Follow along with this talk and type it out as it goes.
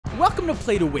Welcome to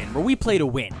Play to Win, where we play to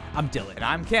win. I'm Dylan. And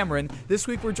I'm Cameron. This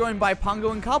week we're joined by Pongo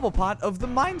and Cobblepot of the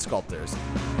Mind Sculptors.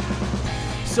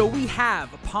 So we have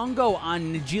Pongo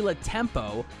on Nagila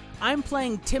Tempo. I'm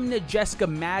playing Timna Jessica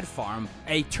Mad Farm,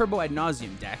 a Turbo Ad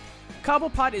Nauseam deck.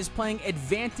 Cobblepot is playing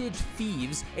Advantage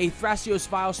Thieves, a Thrasios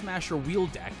Vile Smasher wheel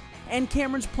deck. And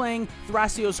Cameron's playing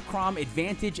Thrasios Crom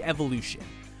Advantage Evolution.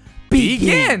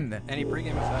 Begin! Any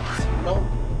pregame effects? Nope,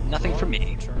 nothing for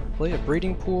me. Play a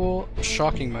breeding pool,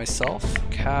 shocking myself.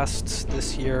 Cast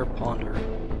this year, ponder.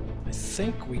 I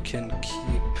think we can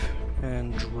keep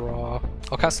and draw.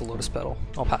 I'll cast a Lotus Petal.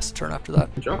 I'll pass the turn after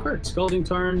that. Draw card, Scalding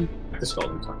Tarn, the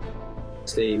Scalding Tarn.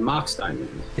 It's a Mox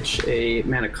Diamond. It's a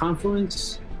Mana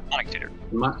Confluence. Demonic Tutor.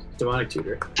 Demonic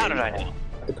Tutor. How did I know?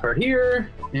 The card here,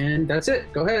 and that's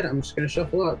it. Go ahead. I'm just going to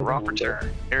shuffle up. Raw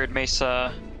Return. Arid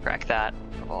Mesa. Crack that.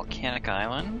 Volcanic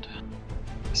Island.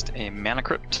 Just a Mana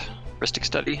Crypt. Ristic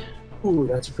Study. Ooh,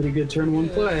 that's a pretty good turn one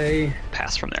play.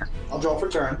 Pass from there. I'll draw for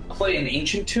turn. I'll play an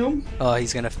Ancient Tomb. Oh,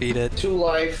 he's gonna feed it. 2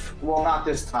 life. Well, not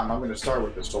this time. I'm going to start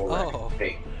with the Soul Ring. Oh.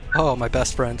 Hey, Oh, my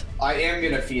best friend. I am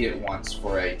going to feed it once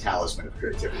for a Talisman of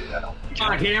Creativity, though.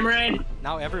 Come on, Cameron!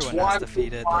 Now everyone has to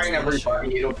feed it. Fine, That's the issue.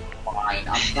 everybody. It'll be fine.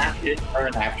 I'm not going to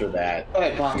turn after that. Go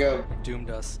ahead, Pongo. Doomed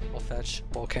us. I'll fetch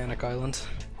Volcanic Island.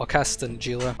 I'll cast the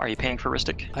Nagila. Are you paying for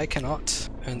Ristic? I cannot.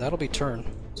 And that'll be turn.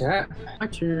 Tap. My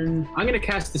turn. I'm going to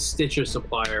cast the Stitcher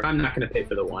Supplier. I'm not going to pay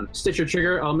for the one. Stitcher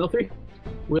trigger, I'll mill 3.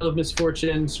 Wheel of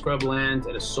Misfortune, Scrub Land,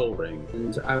 and a Soul Ring.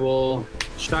 And I will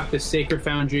shock the Sacred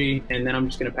Foundry, and then I'm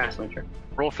just going to pass my turn.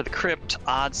 Roll for the Crypt.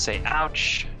 Odds say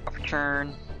ouch.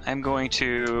 Return. I'm going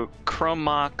to Chrome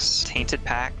Mox, Tainted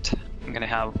Pact. I'm going to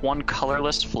have 1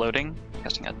 colorless floating.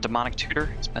 Casting a Demonic Tutor.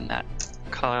 Spend that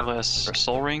colorless for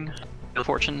Soul Ring. Wheel of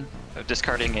Fortune.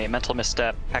 Discarding a Mental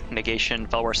Misstep, Pact Negation,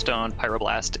 Felwar Stone,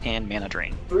 Pyroblast, and Mana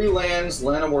Drain. 3 lands,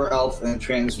 Llanowar Elf, and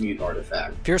Transmute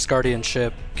Artifact. Fierce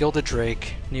Guardianship, Gilded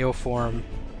Drake, Neoform,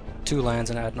 2 lands,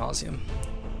 and Ad Nauseam.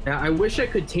 Now, I wish I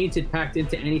could Tainted Pact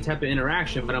into any type of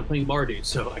interaction, but I'm playing Mardu,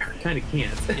 so I kind of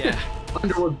can't. Yeah.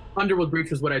 Underworld Breach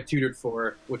was what I tutored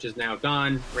for, which is now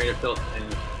gone. Raider Filth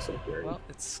and Sanctuary. Well,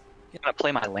 it's... I'm going to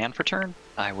play my land for turn.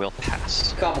 I will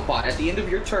pass. Cobblepot, at the end of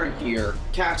your turn here,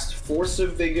 cast Force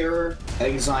of Vigor,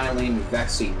 exiling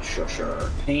Vexing Shusher,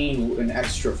 paying an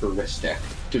extra for Ristic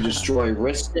to destroy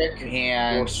Ristic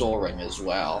and Soul Ring as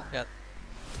well. Yeah.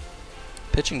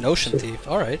 Pitching Notion Thief.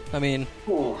 Alright, I mean...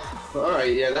 Ooh,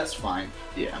 alright, yeah, that's fine.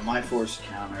 Yeah, my force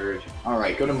countered.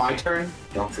 Alright, go to my turn.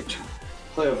 Don't for turn.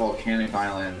 Play a Volcanic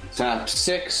Island. Tap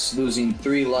 6, losing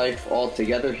 3 life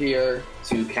altogether here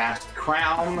to cast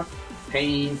Crown,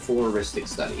 paying for Ristic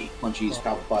Study. Munchies,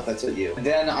 Cobblepot, that's at you. And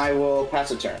then I will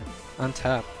pass a turn.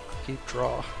 Untap. Keep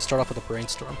draw. Start off with a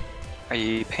Brainstorm. Are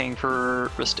you paying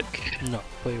for Ristic? No.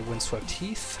 Play Windswept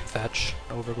Heath. Fetch.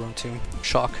 Overgrown Tomb.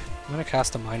 Shock. I'm gonna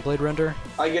cast a Mindblade Render.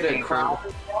 I get a Crown.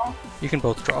 You can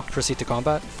both draw. Proceed to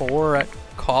combat. 4 at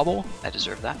Cobble. I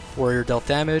deserve that. Warrior dealt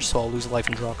damage, so I'll lose a life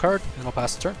and draw a card, and I'll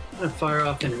pass the turn. I'm going to fire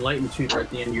off Enlighten Tutor at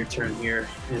the end of your turn here,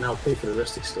 and I'll pay for the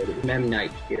Ristic Study.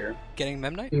 Memnite here. Getting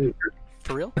Memnite? Ooh.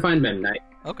 For real? Find Memnite.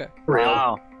 Okay. For real.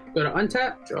 Wow. Go to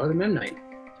untap, draw the Memnite.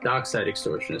 Dockside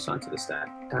Extortionist onto the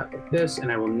stack. Tap like this,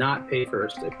 and I will not pay for a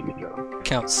stick you can draw.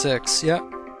 Count 6, yeah.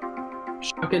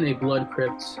 Shocking a Blood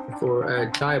Crypt for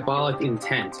a Diabolic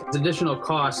Intent. It's additional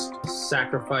cost,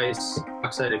 sacrifice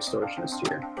Dockside Extortionist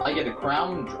here. I get a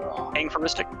Crown draw. Paying for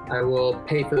Ristic? I will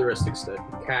pay for the Ristic Stick.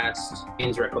 Cast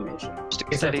Gains Reclamation. Ristic If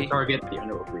that's a Study. target, the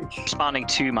Underworld Breach. Responding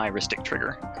to my Ristic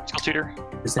trigger. Skill Tutor.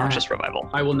 Is that? Noxious Revival.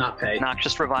 I will not pay.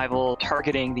 Noxious Revival,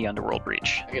 targeting the Underworld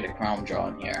Breach. I get a Crown draw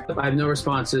in here. I have no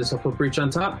responses. I'll put Breach on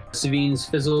top. Savine's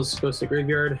Fizzles goes to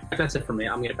Graveyard. That's it for me.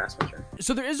 I'm going to pass my turn.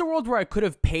 So there is a world where I could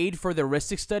have paid for the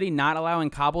Ristic Study, not allowing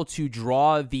Cobble to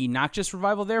draw the Noxious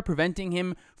Revival there, preventing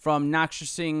him from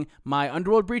noxiousing my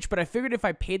Underworld Breach, but I figured if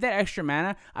I paid that extra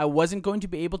mana, I wasn't going to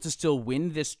be able to still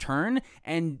win this turn,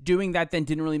 and doing that then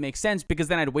didn't really make sense because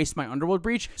then I'd waste my Underworld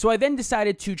Breach. So I then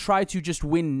decided to try to just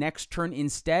win next turn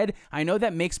instead. I know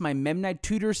that makes my Memnite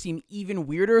Tutor seem even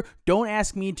weirder. Don't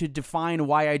ask me to define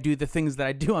why I do the things that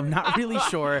I do. I'm not really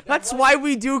sure. That's why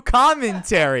we do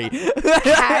commentary.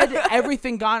 Had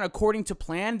everything gone according to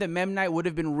plan, the Memnite would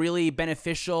have been really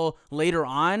beneficial later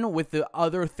on with the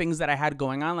other things that I had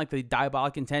going on, like the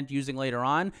Diabolic Intent using later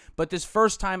on. But this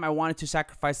first time, I wanted to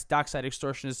sacrifice the Dockside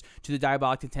Extortionist to the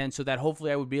Diabolic Intent so that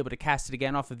hopefully I would be able to cast it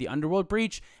again off of the Underworld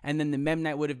Breach, and then the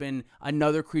Memnite would have been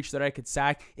another creature that I could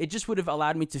sack. It just would have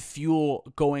allowed me to fuel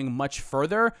going much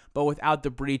further, but without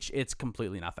the Breach, it's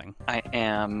completely nothing. I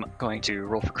am going to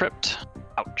roll for Crypt.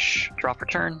 Ouch. Draw for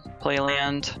turn. Play a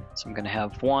land. So I'm going to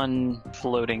have 1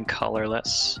 floating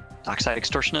colorless. Dockside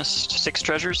Extortionist. 6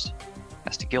 treasures.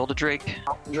 Cast a Gilded Drake.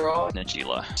 Draw.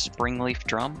 Nagila. Springleaf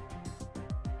Drum.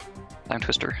 Time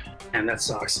Twister. And that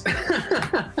sucks.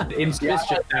 It's just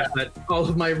that, but all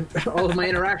of my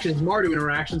interactions, Mardu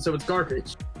interactions, so it's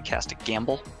garbage. Cast a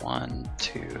Gamble. 1,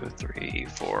 2, 3,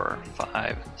 4,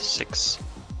 5, 6,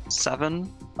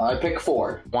 7. I pick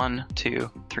 4. 1,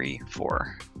 2, 3,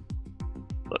 4.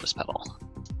 Lotus Petal.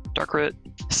 Dark Root.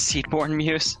 Seedborn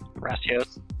Muse.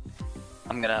 Rathios.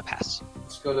 I'm gonna pass.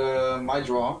 Let's go to my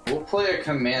draw. We'll play a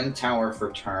command tower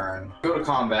for turn. Go to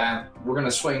combat. We're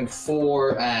gonna swing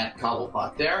 4 at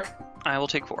Cobblepot there. I will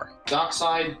take 4.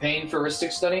 Dockside, Pain for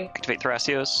Rhystic Study. Activate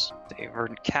Thrasios. The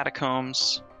Verdant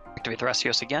Catacombs. Activate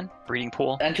Thrasios again. Breeding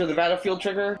Pool. Enter the battlefield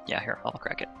trigger. Yeah, here, I'll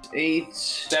crack it. 8.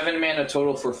 7 mana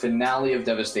total for Finale of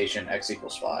Devastation. X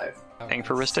equals 5. Paying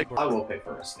for Rhystic. I will pay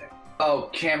for Rhystic. Oh,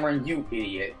 Cameron, you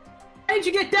idiot. How did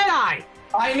you get Deadeye?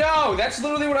 I know! That's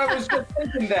literally what I was just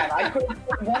thinking then. I could have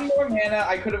put 1 more mana.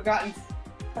 I could have gotten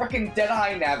fucking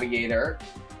Deadeye Navigator.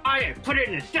 I put it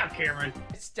in the deck, Cameron.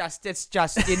 It's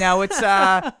just, you know, it's,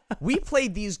 we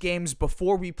played these games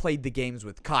before we played the games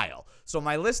with Kyle. So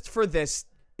my list for this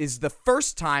is the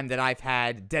first time that I've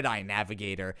had Deadeye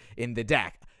Navigator in the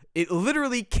deck. It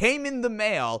literally came in the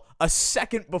mail a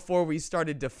second before we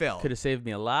started to film. Could have saved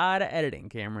me a lot of editing,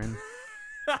 Cameron.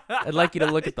 I'd like you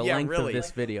to look at the length really. of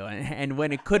this video and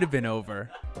when it could have been over.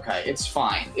 Okay, it's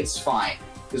fine. It's fine.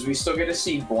 Because we still get a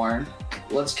Seedborn.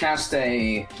 Let's cast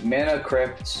a Mana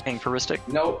Crypt. Paying for Rhystic.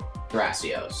 Nope.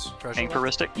 Thrasios. Paying for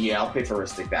Rhystic. Yeah, I'll pay for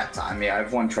Rhystic that time. Yeah, I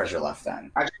have 1 treasure left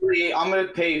then. Actually, I'm going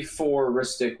to pay for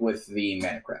Rhystic with the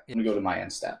Mana Crypt. I'm going to go to my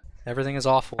end step. Everything is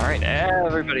awful. Alright,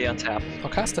 everybody untap. I'll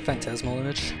cast a Phantasmal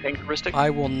Image. Paying for Rhystic. I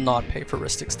will not pay for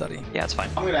Rhystic Study. Yeah, it's fine.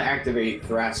 I'm going to activate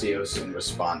Thrasios in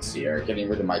response here, getting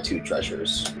rid of my 2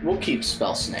 treasures. We'll keep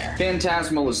Spell Snare.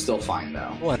 Phantasmal is still fine,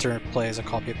 though. We'll enter play as a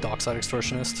copy of Dockside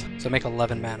Extortionist. So make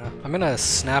 11 mana. I'm gonna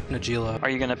snap Nagila. Are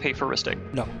you gonna pay for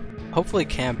Rhystic? No. Hopefully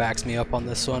Cam backs me up on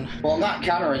this one. Well, I'm not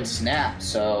countering Snap,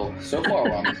 so far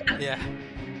we're on the same. Yeah.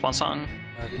 One song.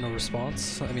 No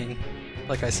response. I mean,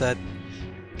 like I said,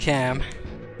 Cam,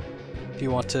 if you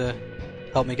want to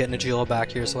help me get Nagila back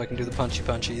here so I can do the punchy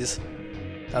punchies,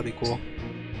 that'd be cool.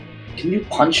 Can you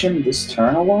punch him this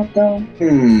turn a lot, though?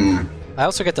 I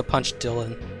also get to punch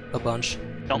Dylan a bunch.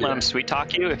 Don't let him sweet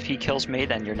talk you. If he kills me,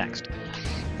 then you're next.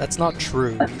 That's not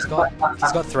true. He's got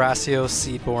Thrasios,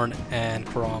 Seedborn, and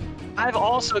Crom. I've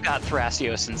also got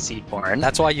Thrasios and Seedborn.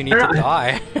 That's why you need to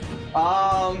die.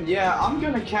 Yeah, I'm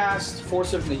gonna cast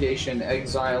Force of Negation,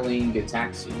 exiling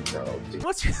Gitaxian Probe.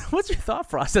 What's your thought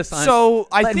process on So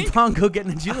I letting think Pongo get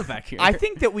Nagila back here? I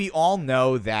think that we all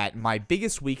know that my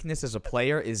biggest weakness as a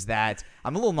player is that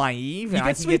I'm a little naive and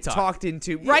I can get talked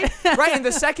into right. And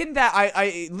the second that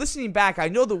I listening back, I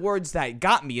know the words that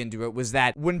got me into it was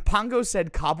that when Pongo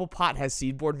said Cobblepot has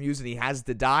Seedborn Muse and he has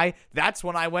to die, that's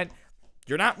when I went,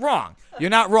 you're not wrong.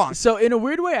 You're not wrong. So in a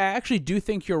weird way, I actually do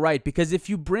think you're right, because if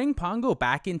you bring Pongo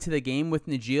back into the game with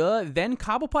Nagila, then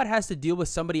Cobblepot has to deal with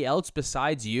somebody else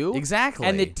besides you. Exactly.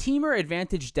 And the teamer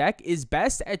advantage deck is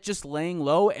best at just laying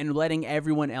low and letting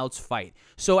everyone else fight.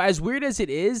 So as weird as it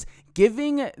is,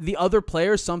 giving the other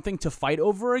players something to fight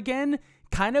over again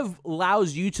kind of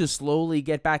allows you to slowly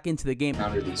get back into the game.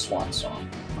 Under the Swan Song.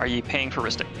 Are you paying for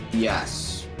Rhystic?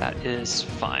 Yes. That is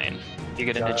fine. You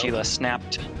get a Nagila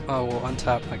snapped. We'll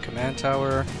untap my command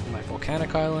tower, my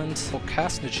volcanic island. We'll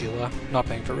cast Nagila, not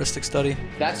paying for Rhystic Study.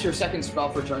 That's your second spell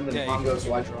for turn, then Pongo's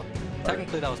wide draw.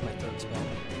 Technically, that was my third spell.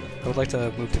 I would like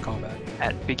to move to combat.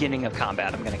 At beginning of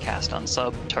combat, I'm going to cast on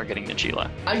sub, targeting Nagila.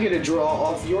 I get a draw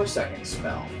off your second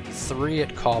spell. 3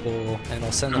 at Cobble, and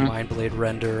I'll send the Mindblade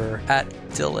Renderer at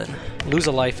Dylan. Lose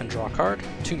a life and draw a card.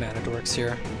 2 mana dorks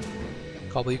here.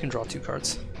 Cobble, you can draw 2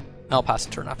 cards. I'll pass a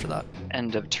turn after that.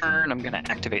 End of turn, I'm going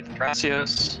to activate the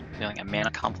Thrasios, dealing a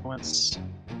mana confluence.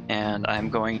 And I'm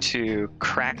going to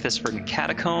crack this Verdant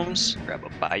Catacombs, grab a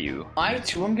Bayou. I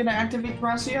too am gonna activate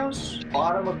Thrasios.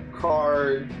 Bottom a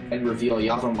card and reveal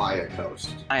Yavimaya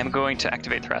Coast. I am going to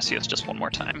activate Thrasios just one more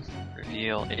time.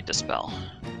 Reveal a Dispel.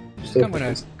 I think I'm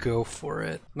gonna go for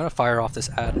it. I'm gonna fire off this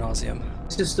Ad Nauseam.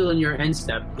 This is still in your end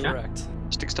step. Yeah? Correct.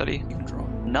 Stick Study. You can draw.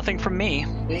 Nothing from me.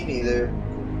 Me neither.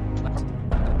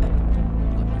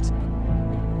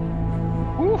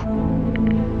 Woo.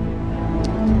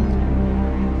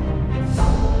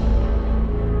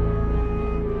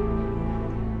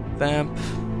 Vamp.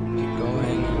 Keep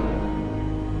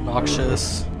going.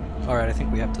 Noxious. Alright, I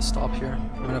think we have to stop here.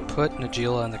 I'm gonna put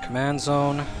Nagila in the command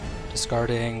zone.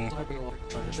 Discarding.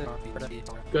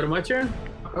 Go to my turn.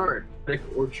 Alright. Pick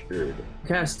Orchard.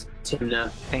 Cast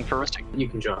Timna. Paying for Rhystic. You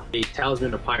can draw. The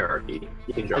Talisman of Hierarchy.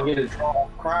 You can draw. I get a draw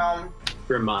Crown.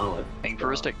 Grim Monolith. Paying for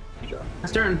Rhystic.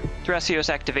 His turn.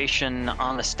 Thrasios activation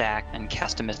on the stack and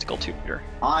cast a mystical tutor.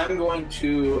 I'm going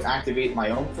to activate my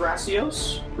own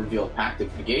Thrasios, reveal Pact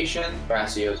of Negation,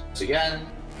 Thrasios again,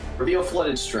 reveal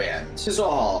Flooded Strand. This is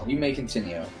all. You may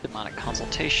continue. Demonic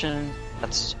consultation.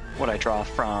 That's what I draw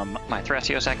from my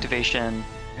Thrasios activation.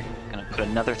 I'm gonna put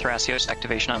another Thrasios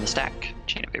activation on the stack.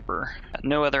 Chain of Vapor.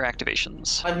 No other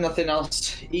activations. I have nothing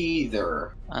else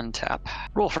either. Untap.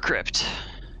 Roll for Crypt.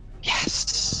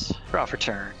 Yes. Draw for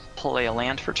turn. Play a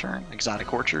land for turn.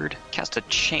 Exotic Orchard. Cast a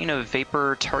Chain of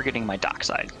Vapor targeting my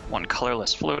dockside. One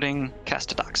colorless floating.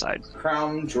 Cast a dockside.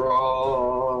 Crown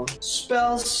draw.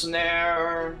 Spell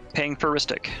Snare. Paying for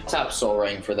Ristic. Tap Soul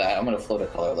Ring for that. I'm going to float a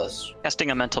colorless. Casting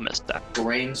a Mental Misstep.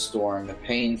 Brainstorm. The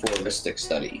Pain for Ristic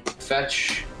Study.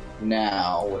 Fetch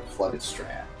now with Flooded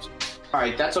Strand.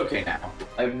 Alright, that's okay now.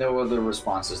 I have no other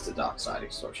responses to Dockside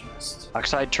Extortionist.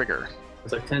 Dockside trigger.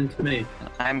 It's like 10 to me.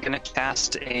 I'm gonna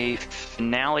cast a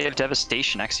Finale of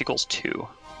Devastation. X equals 2. Give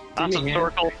Concept me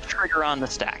Oracle trigger on the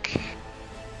stack.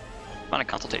 On a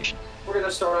consultation. We're going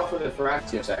to start off with a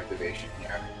Thrasios activation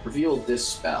here. Reveal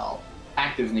Dispel.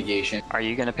 Active Negation. Are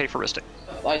you gonna pay for Ristic?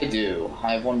 I do.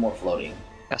 I have one more floating.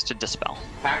 Cast a Dispel.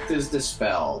 Pact is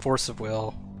Dispelled. Force of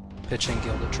Will, pitching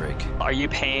Gilded Drake. Are you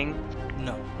paying?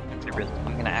 No.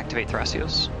 I'm gonna activate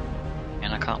Thrasios.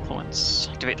 And a Confluence.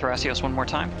 Activate Thrasios one more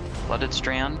time. Flooded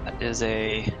Strand. That is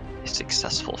a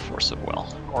successful Force of Will.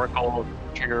 Oracle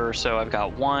trigger, so I've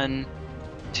got 1,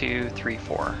 2, 3,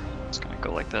 4. It's gonna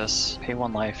go like this. Pay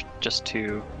 1 life just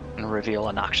to reveal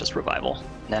a Noxious Revival.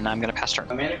 Then I'm gonna pass turn.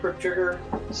 A Mana Crypt trigger.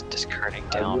 Just discarding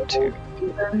down to...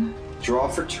 Draw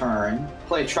for turn.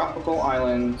 Play Tropical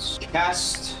Islands.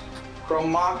 Cast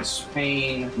Chromox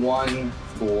Pain 1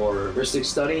 for Ristic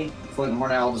Study.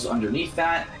 Flinthorn Elves underneath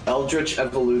that. Eldritch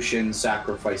Evolution,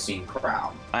 Sacrificing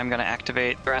Crown. I'm gonna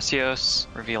activate Thrasios,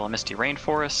 reveal a Misty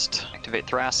Rainforest, activate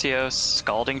Thrasios,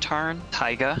 Scalding Tarn,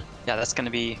 Taiga. Yeah, that's gonna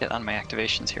be it on my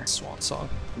activations here. Swan Song.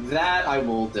 That I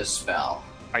will dispel.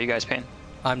 Are you guys paying?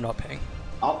 I'm not paying.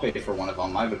 I'll pay for one of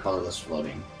them. I have a colorless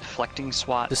floating. Deflecting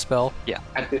Swat. Dispel. Yeah.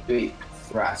 Activate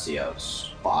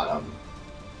Thrasios. Bottom.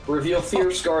 Reveal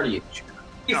Fierce Guardian.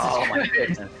 Oh my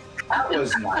goodness. That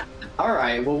was not.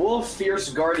 Alright, well, we'll Fierce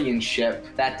Guardianship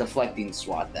that deflecting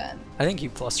SWAT then. I think you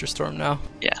Flusterstorm now.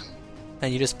 Yeah.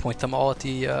 And you just point them all at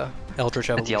the Eldritch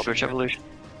Evolution. At the Eldritch Evolution.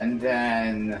 And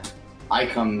then I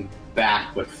come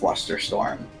back with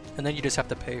Flusterstorm. And then you just have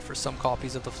to pay for some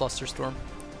copies of the Flusterstorm.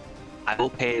 I will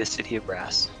pay the City of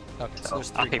Brass. Okay, so So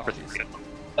there's I'll 3 pay for copies. 3 of them.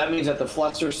 That means that the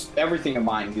Flusters, everything of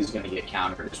mine is going to get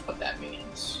countered, is what that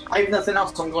means. I have nothing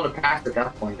else, so I'm going to pass at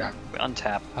that point then.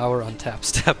 Untap. Our untap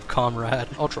step, comrade.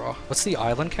 I'll draw. What's the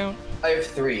island count? I have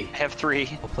 3. I have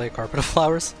 3. I'll play Carpet of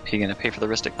Flowers. Are you gonna pay for the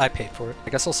Ristic? I paid for it. I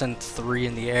guess I'll send 3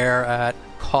 in the air at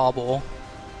Cobble.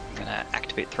 I'm gonna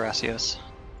activate Thrasios.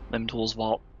 Limb Tools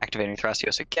Vault. Activating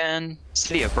Thrasios again.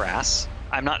 City of Brass.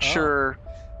 I'm not sure.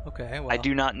 Okay, well. I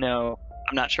do not know.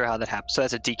 I'm not sure how that happens. So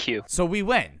that's a DQ. So we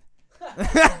win.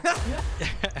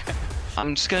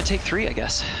 I'm just gonna take 3, I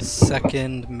guess.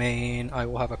 Second main, I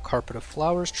will have a Carpet of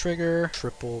Flowers trigger,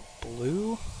 triple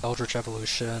blue, Eldritch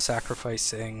Evolution,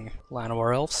 sacrificing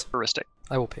Llanowar Elves. For Ristic.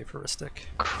 I will pay for Ristic.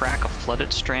 Crack a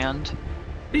Flooded Strand.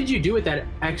 What did you do with that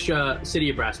extra City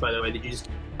of Brass, by the way? Did you just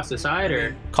toss it aside,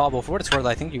 or? Cobble, for what it's worth,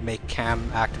 I think you make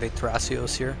Cam activate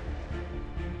Thrasios here.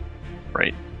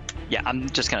 Right. Yeah, I'm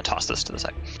just gonna toss this to the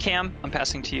side. Cam, I'm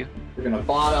passing to you. We're going to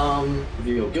bottom,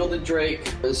 reveal Gilded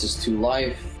Drake. This is 2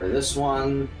 life. For this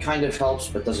one, kind of helps,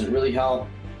 but doesn't really help.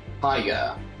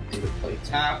 Taiga. Play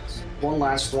tapped. One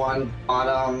last one.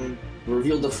 Bottom.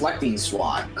 Reveal Deflecting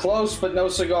SWAT. Close, but no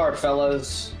cigar,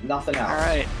 fellas. Nothing else.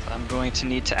 Alright, I'm going to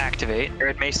need to activate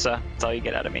Arid Mesa. That's all you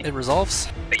get out of me. It resolves.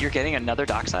 But you're getting another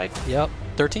Dockside? Yep.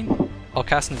 13. I'll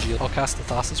cast Najeel. I'll cast the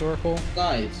Thassa's Oracle.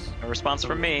 Nice. No response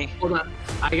from me. Hold on.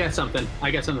 I got something. I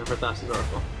got something for Thassa's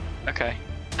Oracle. Okay.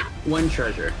 1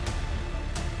 treasure.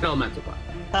 Elemental pot.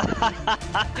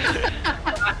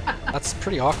 That's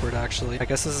pretty awkward, actually. I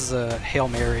guess this is a Hail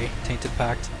Mary, Tainted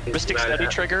Pact. Ristic Study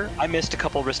trigger? I missed a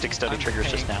couple Ristic Study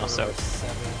triggers just now, so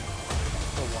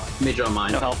May draw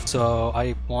mine. no help. So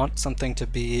I want something to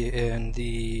be in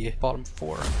the bottom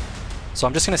 4. So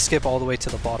I'm just gonna skip all the way to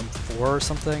the bottom 4 or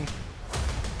something.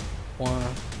 1.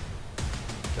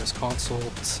 There's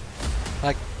consult.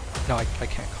 No, I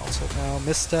can't consult now.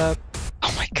 Misstep.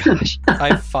 Oh my gosh. I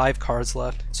have 5 cards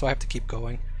left, so I have to keep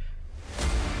going.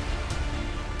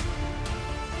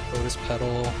 Lotus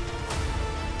Petal.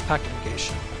 Pact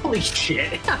negation. Holy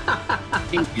shit.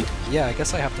 Yeah, I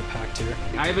guess I have to pact here.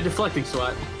 I have a deflecting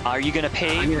slot. Are you gonna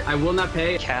pay? I will not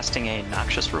pay. Casting a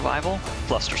Noxious Revival,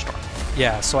 Flusterstorm.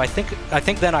 Yeah, so I think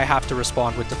then I have to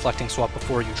respond with deflecting swap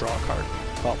before you draw a card.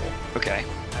 Bubble. Okay.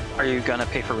 Are you gonna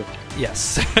pay for?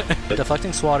 Yes.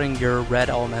 Deflecting swatting your red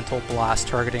elemental blast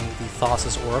targeting the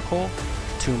Thassa's Oracle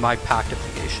to my Pact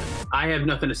of Negation. I have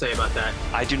nothing to say about that.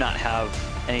 I do not have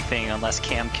anything unless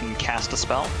Cam can cast a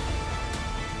spell.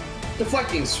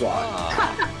 Deflecting swat.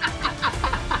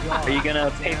 Are you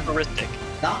gonna pay for Ristic?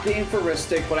 Not paying for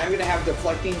Ristic, but I'm going to have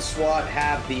Deflecting Swat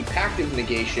have the Pact of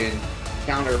Negation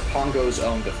counter Pongo's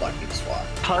own Deflecting Swat.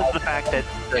 Because of the fact that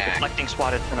the Deflecting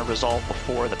Swat is going to resolve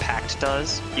before the Pact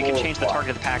does, you can change the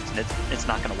target of the Pact and it's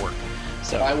not going to work.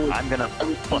 So I'm going to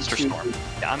Flusterstorm.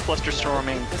 Yeah, I'm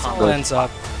Flusterstorming This all Pongo. ends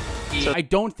up. So I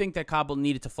don't think that Cobble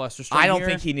needed to Flusterstorm I don't here,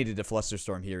 think he needed a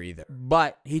Flusterstorm here either.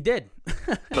 but he did.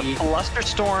 The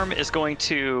Flusterstorm is going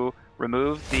to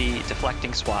remove the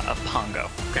Deflecting Swat of Pongo.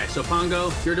 Okay, so Pongo,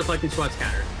 your deflecting swat's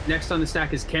countered. Next on the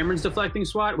stack is Cameron's deflecting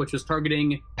swat, which was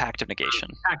targeting Pact of Negation.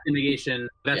 Pact of Negation.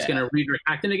 That's going to redirect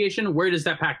Pact of Negation. Where does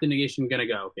that Pact of Negation going to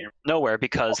go, Cameron? Nowhere,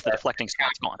 because the Deflecting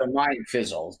Swat's gone. The mind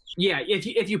fizzles. Yeah,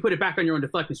 if you put it back on your own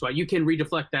deflecting swat, you can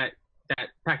redeflect that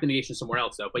Pact of Negation somewhere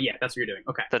else, though. But yeah, that's what you're doing.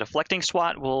 Okay. The Deflecting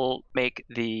Swat will make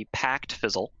the Pact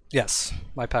fizzle, Yes,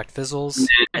 my Pact fizzles.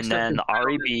 and then the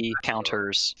REB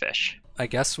counters Fish. I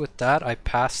guess with that, I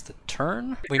pass the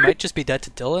turn. We might just be dead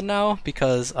to Dylan now,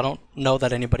 because I don't know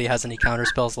that anybody has any counter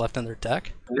spells left in their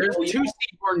deck. There's two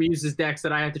Seaborn Muses decks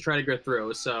that I have to try to go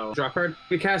through, so draw a card.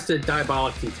 You cast a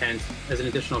Diabolic Intent as an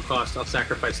additional cost. I'll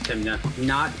sacrifice Timna.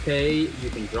 Not pay, you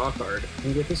can draw a card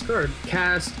and get this card.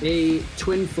 Cast a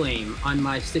Twin Flame on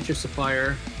my Stitcher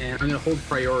Supplier, and I'm going to hold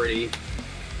priority.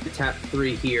 Tap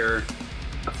 3 here,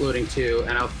 floating 2,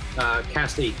 and I'll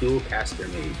cast a Dual Caster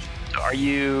Mage. So are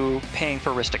you paying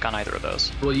for Ristic on either of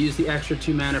those? We'll use the extra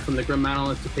 2 mana from the Grim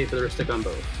Monolith to pay for the Ristic on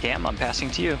both. Cam, I'm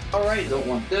passing to you. All right, don't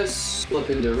want this. Flip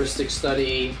into Ristic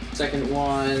Study. Second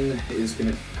one is going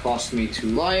to cost me 2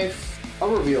 life.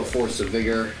 I'll reveal Force of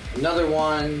Vigor. Another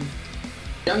one.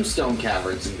 Gemstone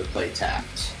Caverns into play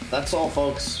tapped. That's all,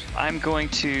 folks. I'm going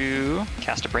to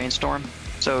cast a Brainstorm.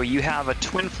 So you have a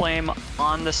Twin Flame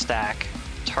on the stack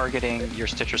targeting your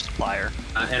Stitcher Supplier.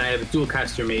 And I have a Dual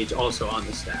Caster Mage also on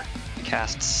the stack.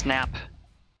 Cast Snap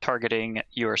targeting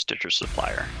your Stitcher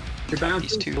Supplier. Your Tap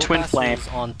bounces? these two. Dual Twin Cast Flame. is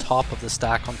on top of the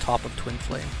stack, on top of Twin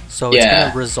Flame. So Yeah. it's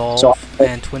going to resolve,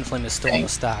 and Twin Flame is still on the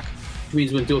stack. Which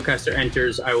means when Dual Caster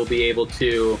enters, I will be able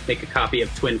to make a copy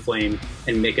of Twin Flame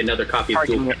and make another copy of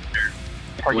Dual Caster.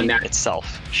 Targeting that-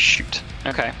 itself. Shoot.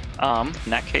 Okay. In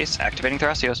that case, activating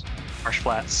Thrasios. Marsh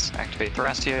Flats. Activate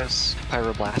Thrasios.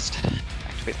 Pyroblast.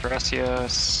 Activate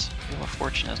Thrasios. Wheel of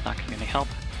Fortune is not going to be any help.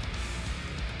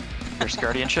 Here's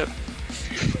Guardianship.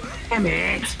 Damn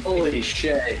it! Holy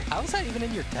shit. How is that even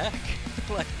in your deck?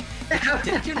 Like,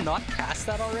 did you not cast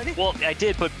that already? Well, I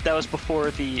did, but that was before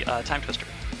the Time Twister.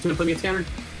 Twin Flame gets countered.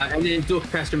 And then Dual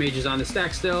Caster Mage is on the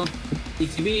stack still.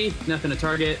 ETB, nothing to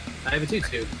target. I have a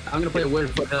 2-2. I'm going to play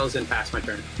Wooded Foothills and pass my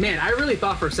turn. Man, I really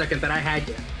thought for a second that I had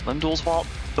you. Limdual's Vault.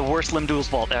 The worst Limdual's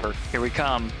Vault ever. Here we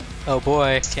come. Oh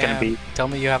boy, gonna Cam, be- tell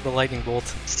me you have the Lightning Bolt.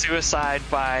 Suicide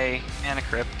by Mana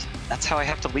Crypt. That's how I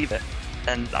have to leave it.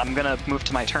 And I'm gonna move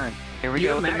to my turn. Here we You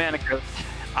go have with the Mana- Mana Crypt.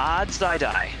 Odds I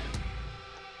die.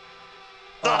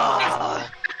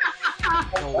 Ugh.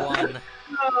 The one.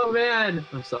 Oh, man.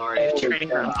 I'm sorry. Trading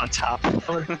grounds on top.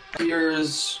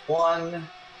 Here's 1.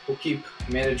 We'll keep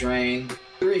Mana Drain.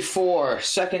 3, 4.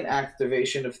 Second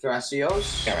activation of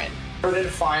Thrasios. Karen. Third and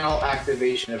final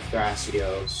activation of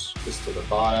Thrasios. Just to the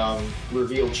bottom.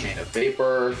 Reveal Chain of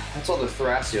Vapor. That's all the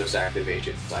Thrasios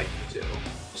activations I can do.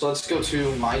 So let's go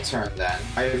to my turn then.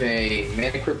 I have a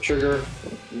Mana Crypt trigger.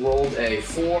 Rolled a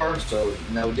 4, so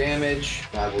no damage.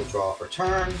 I will draw for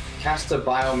turn. Cast a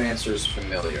Biomancer's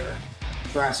Familiar.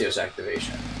 Thrasios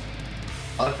activation.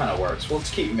 Oh, that kind of works. Well, let's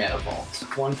keep Mana Vault.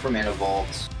 1 for Mana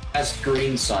Vault. That's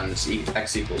Green Sun's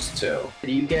X equals 2.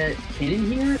 Do you get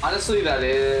Kinnan here? Honestly, that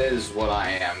is what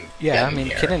I am. Yeah, I getting mean,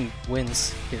 here. Kinnan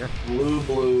wins here.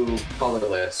 Blue,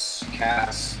 colorless.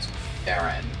 Cast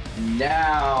Aaron.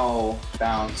 Now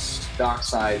bounce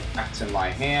Dockside back to my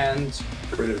hand.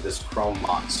 Get rid of this Chrome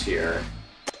Mox here.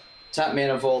 Tap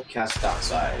Mana Vault, cast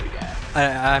Dockside again.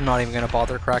 I'm not even going to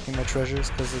bother cracking my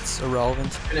treasures because it's irrelevant.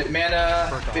 Infinite mana,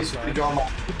 Dockside. basically draw my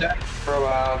deck, throw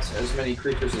out as many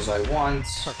creatures as I want.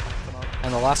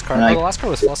 And the last card, And the last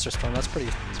card was Flusterstorm. That's pretty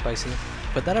spicy.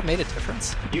 Would that have made a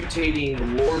difference?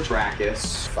 Mutating Lord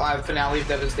Dracus. 5 Finale of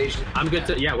Devastation. I'm good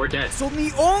to. Yeah, we're dead. So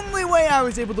the only way I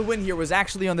was able to win here was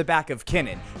actually on the back of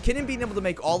Kinnan. Kinnan being able to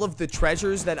make all of the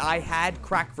treasures that I had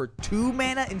crack for 2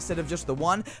 mana instead of just the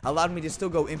 1 allowed me to still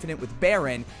go infinite with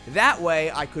Baron. That way,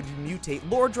 I could mutate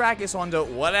Lord Dracus onto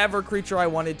whatever creature I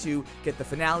wanted to, get the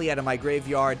Finale out of my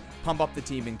graveyard, pump up the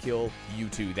team, and kill you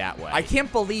 2 that way. I can't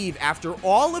believe after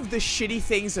all of the shitty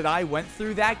things that I went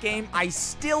through that game, I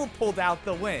still pulled out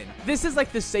the win. This is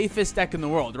like the safest deck in the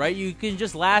world, right? You can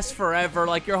just last forever.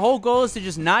 Like, your whole goal is to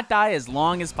just not die as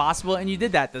long as possible, and you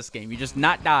did that this game. You just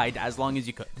not died as long as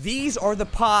you could. These are the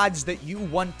pods that you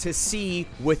want to see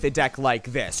with a deck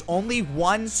like this. Only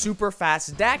one super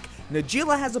fast deck.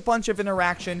 Najeela has a bunch of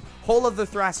interaction. Whole of the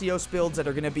Thrasios builds that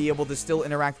are going to be able to still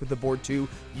interact with the board too.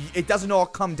 It doesn't all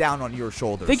come down on your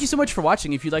shoulders. Thank you so much for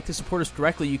watching. If you'd like to support us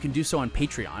directly, you can do so on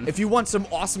Patreon. If you want some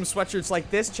awesome sweatshirts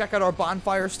like this, check out our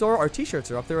Bonfire store. Our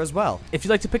t-shirts are up there as well. If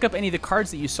you'd like to pick up any of the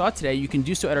cards that you saw today, you can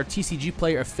do so at our TCG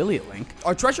Player affiliate link.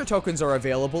 Our treasure tokens are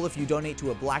available if you donate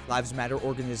to a Black Lives Matter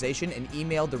organization and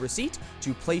email the receipt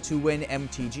to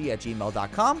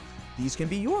playtowinmtg@gmail.com. These can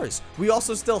be yours. We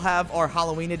also still have our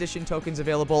Halloween edition tokens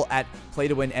available at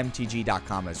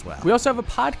playtowinmtg.com as well. We also have a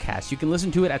podcast. You can listen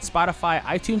to it at Spotify,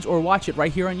 iTunes, or watch it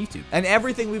right here on YouTube. And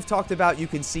everything we've talked about you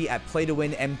can see at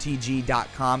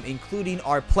playtowinmtg.com, including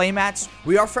our playmats.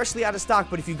 We are freshly out of stock,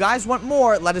 but if you guys want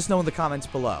more, let us know in the comments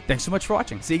below. Thanks so much for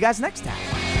watching. See you guys next time.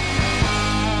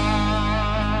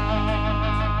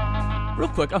 Real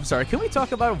quick, I'm sorry, can we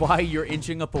talk about why you're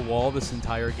inching up a wall this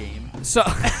entire game? So,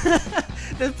 I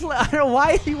don't know,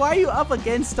 why are you up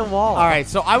against the wall? all right,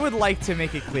 so I would like to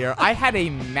make it clear. I had a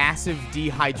massive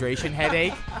dehydration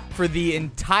headache for the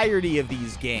entirety of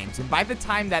these games. And by the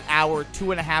time that hour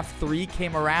 2.5, 3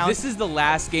 came around... This is the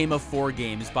last game of 4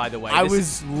 games, by the way. I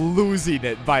was losing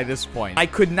it by this point. I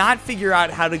could not figure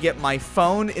out how to get my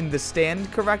phone in the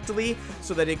stand correctly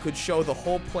so that it could show the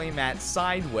whole playmat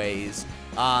sideways.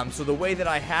 So the way that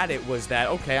I had it was that,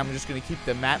 okay, I'm just going to keep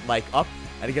the mat like up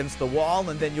and against the wall,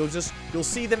 and then you'll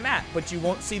see the mat, but you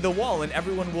won't see the wall, and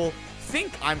everyone will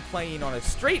think I'm playing on a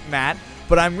straight mat,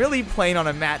 but I'm really playing on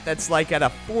a mat that's like at a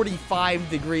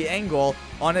 45-degree angle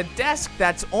on a desk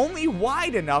that's only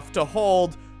wide enough to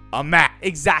hold a mat.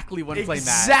 Exactly one play mat.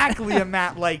 Exactly a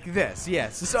mat like this,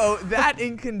 yes. So that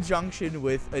in conjunction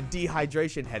with a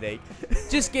dehydration headache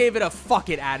just gave it a fuck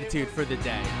it attitude for the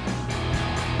day.